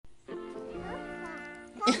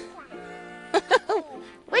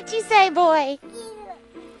What you say, boy?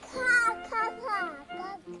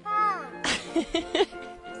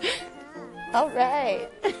 All right.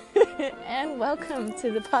 And welcome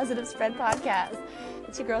to the Positive Spread Podcast.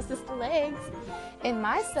 It's your girl, Sister Legs. And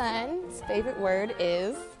my son's favorite word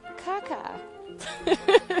is caca.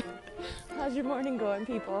 How's your morning going,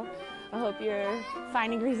 people? I hope you're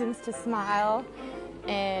finding reasons to smile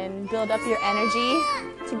and build up your energy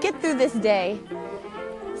to get through this day.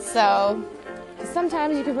 So,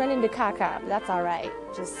 sometimes you can run into caca, but that's all right.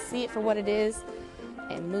 Just see it for what it is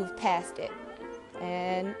and move past it.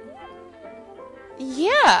 And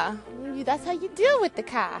yeah, that's how you deal with the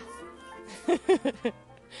caca.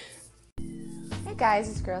 Hey guys,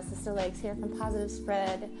 it's girl Sister Legs here from Positive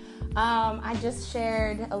Spread. I just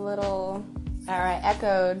shared a little, I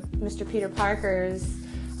echoed Mr. Peter Parker's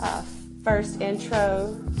first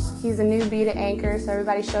intro. He's a new beta anchor, so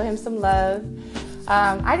everybody show him some love.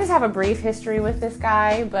 I just have a brief history with this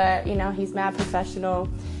guy, but he's mad professional.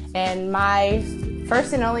 And my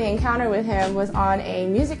first and only encounter with him was on a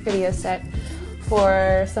music video set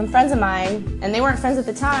for some friends of mine. And they weren't friends at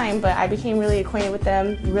the time, but I became really acquainted with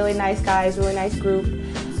them. Really nice guys, really nice group.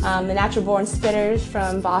 The Natural Born Spitters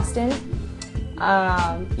from Boston.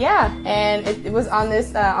 And it was on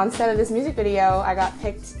this on set of this music video. I got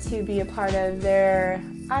picked to be a part of their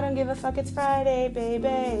I Don't Give a Fuck It's Friday,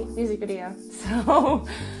 Baby music video. So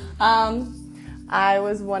I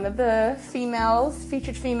was one of the females,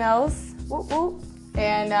 featured females, whoop, whoop.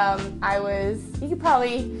 And I was, you could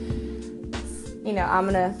probably, I'm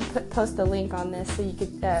going to post the link on this so you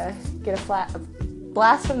could get a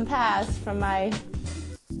blast from the past from my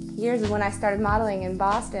years of when I started modeling in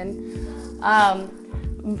Boston. I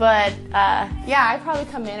probably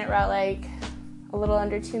come in at around like a little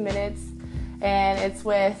under 2 minutes, and it's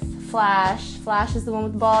with Flash. Flash is the one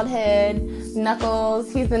with the bald head.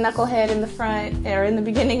 Knuckles, he's the knucklehead in the front or in the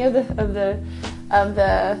beginning of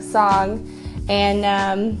the song. And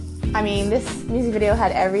this music video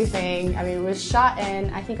had everything. It was shot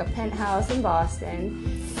in I think a penthouse in Boston,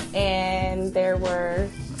 and there were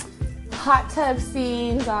hot tub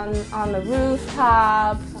scenes on the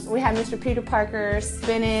rooftop. We had Mr. Peter Parker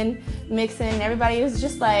spinning, mixing. Everybody was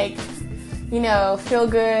just like, Feel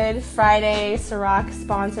Good Friday. Ciroc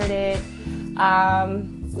sponsored it.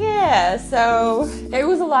 So it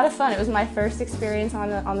was a lot of fun. It was my first experience on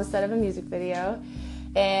the set of a music video,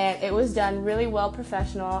 and it was done really well,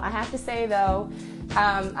 professional. I have to say though,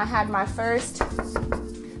 I had my first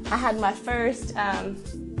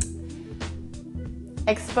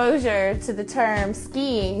exposure to the term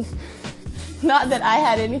skiing. Not that I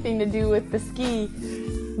had anything to do with the ski,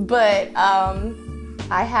 but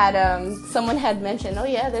I had someone had mentioned, oh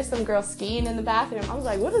yeah, there's some girl skiing in the bathroom. I was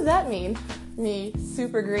like, what does that mean? Me,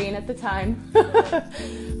 super green at the time.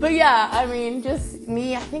 But yeah, just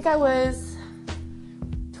me. I think I was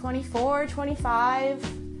 24, 25.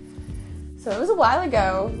 So it was a while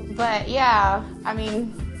ago. But yeah,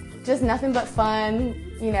 just nothing but fun,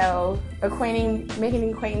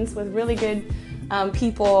 making acquaintance with really good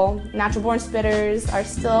people. Natural Born Spitters are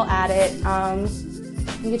still at it.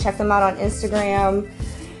 You can check them out on Instagram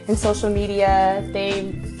and social media.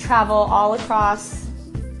 They travel all across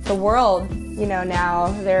the world,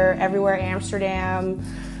 now. They're everywhere, Amsterdam,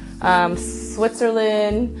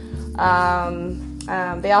 Switzerland.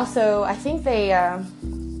 They also, I think they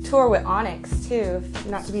tour with Onyx too,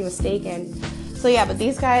 not to be mistaken. So yeah, but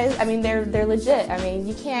these guys, they're legit.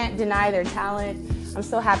 You can't deny their talent. I'm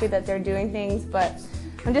so happy that they're doing things, but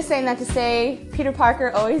I'm just saying that to say Peter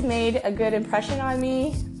Parker always made a good impression on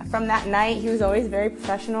me. From that night, he was always very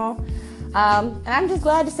professional. And I'm just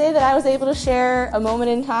glad to say that I was able to share a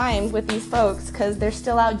moment in time with these folks, because they're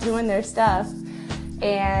still out doing their stuff.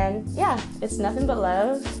 And yeah, it's nothing but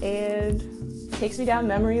love, and it takes me down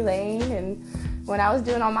memory lane, and when I was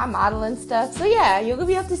doing all my modeling stuff. So yeah, you'll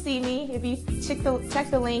be able to see me. If you check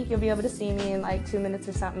the link, you'll be able to see me in like 2 minutes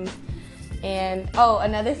or something. And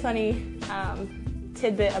another funny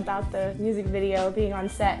tidbit about the music video being on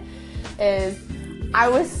set is I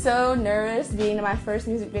was so nervous being in my first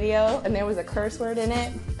music video, and there was a curse word in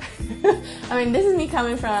it. This is me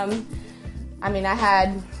coming from, I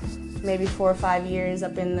had maybe 4 or 5 years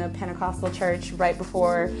up in the Pentecostal church right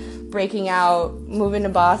before breaking out, moving to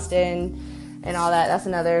Boston, and all that. That's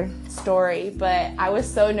another story. But I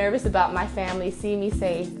was so nervous about my family seeing me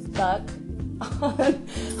say fuck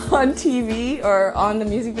on TV or on the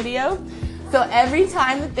music video. So every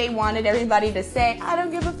time that they wanted everybody to say, I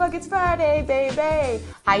don't give a fuck, it's Friday, baby,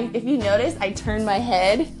 if you notice, I turn my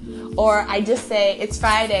head, or I just say, it's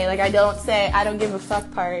Friday. Like, I don't say, I don't give a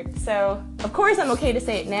fuck part. So, of course, I'm okay to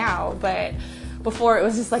say it now, but before it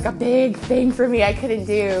was just like a big thing for me I couldn't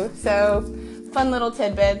do. So fun little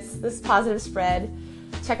tidbits, this positive spread.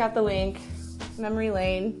 Check out the link, Memory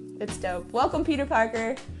Lane. It's dope. Welcome, Peter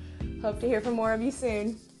Parker. Hope to hear from more of you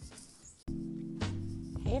soon.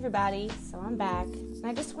 Hey everybody, so I'm back. And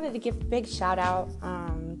I just wanted to give a big shout out.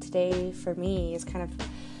 Today for me is kind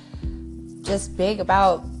of just big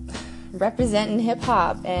about representing hip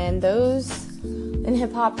hop and those in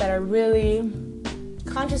hip hop that are really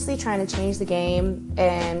consciously trying to change the game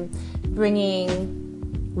and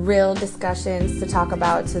bringing real discussions to talk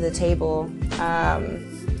about to the table.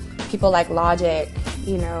 People like Logic,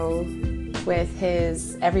 you know, with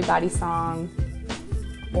his Everybody song,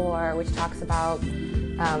 or which talks about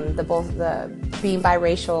the being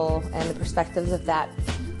biracial and the perspectives of that.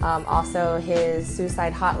 Also his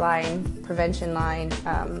suicide hotline prevention line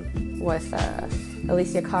with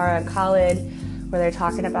Alicia Cara and Khalid, where they're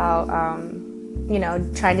talking about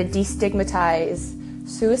trying to destigmatize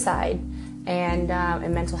suicide and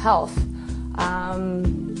mental health.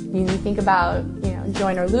 You think about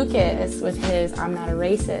Joyner Lucas with his "I'm Not a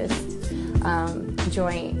Racist"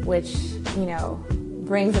 joint, which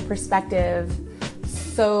brings a perspective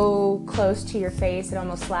so close to your face it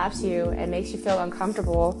almost slaps you and makes you feel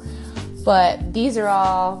uncomfortable. But these are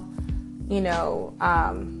all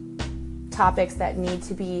topics that need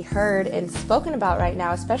to be heard and spoken about right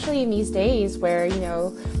now, especially in these days where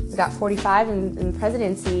we got 45 in the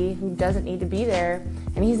presidency who doesn't need to be there,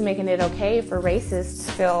 and he's making it okay for racists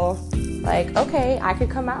to feel like, okay, I could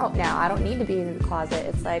come out now, I don't need to be in the closet.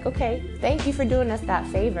 It's like, okay, thank you for doing us that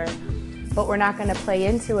favor, but we're not going to play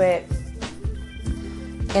into it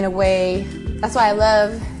in a way. That's why I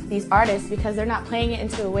love these artists, because they're not playing it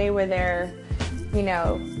into a way where they're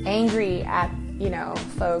angry at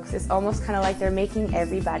folks. It's almost kind of like they're making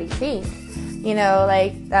everybody think,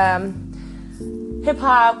 like hip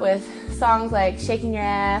hop with songs like Shaking Your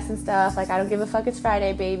Ass and stuff, like I Don't Give a Fuck It's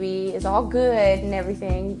Friday Baby, is all good and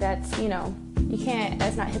everything. That's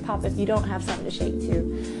that's not hip hop if you don't have something to shake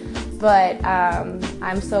to. But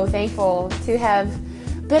I'm so thankful to have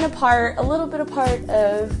been a little bit a part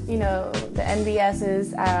of the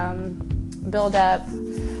NBS's build up.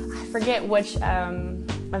 I forget which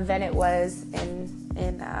event it was in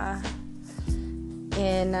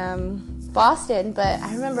Boston, but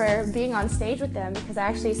I remember being on stage with them because I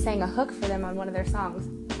actually sang a hook for them on one of their songs.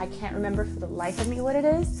 I can't remember for the life of me what it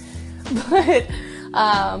is, but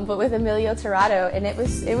with Emilio Tirado, and it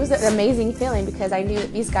was an amazing feeling because I knew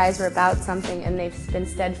that these guys were about something and they've been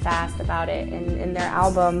steadfast about it. And in their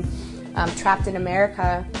album Trapped in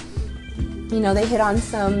America, they hit on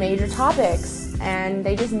some major topics and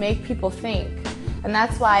they just make people think. And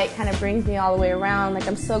that's why it kind of brings me all the way around. Like,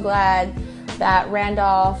 I'm so glad that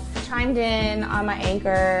Randolph chimed in on my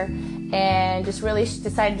Anchor and just really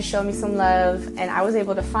decided to show me some love. And I was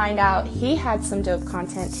able to find out he had some dope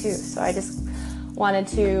content too. So I just wanted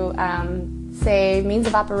to say Means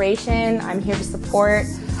of Operation, I'm here to support.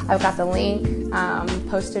 I've got the link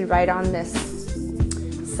posted right on this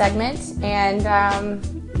segment. And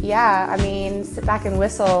Sit Back and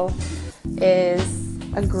Whistle is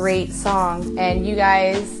a great song, and you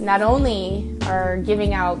guys not only are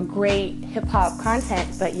giving out great hip-hop content,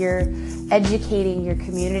 but you're educating your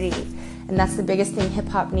community, and that's the biggest thing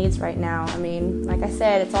hip-hop needs right now. I mean, like I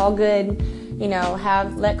said, it's all good,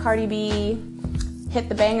 let Cardi B hit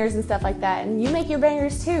the bangers and stuff like that, and you make your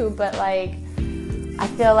bangers too, but like, I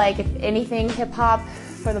feel like if anything, hip-hop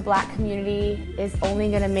for the Black community is only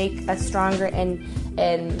going to make us stronger, and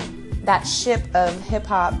that ship of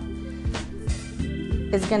hip-hop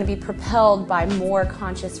is going to be propelled by more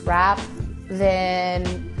conscious rap than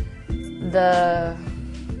the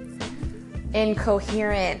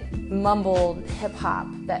incoherent, mumbled hip-hop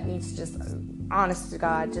that needs to just, honest to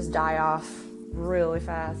God, just die off really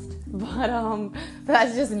fast. But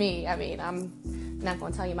that's just me. I mean, I'm not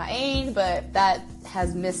going to tell you my age, but that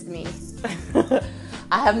has missed me.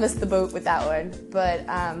 I have missed the boat with that one. But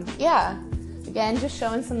again, just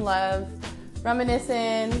showing some love,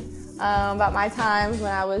 reminiscing about my times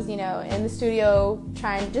when I was, in the studio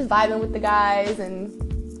just vibing with the guys and,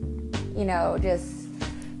 just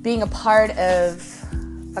being a part of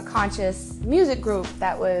a conscious music group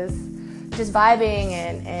that was just vibing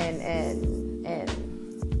and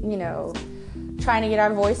trying to get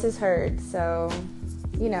our voices heard. So,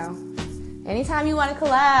 anytime you want to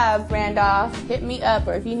collab, Randolph, hit me up.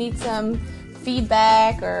 Or if you need some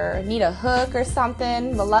feedback or need a hook or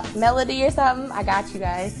something, melody or something, I got you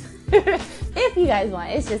guys. If you guys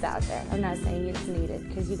want, it's just out there. I'm not saying it's needed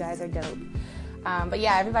because you guys are dope. But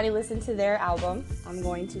yeah, everybody listen to their album. I'm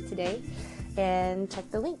going to today and check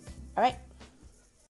the link. All right.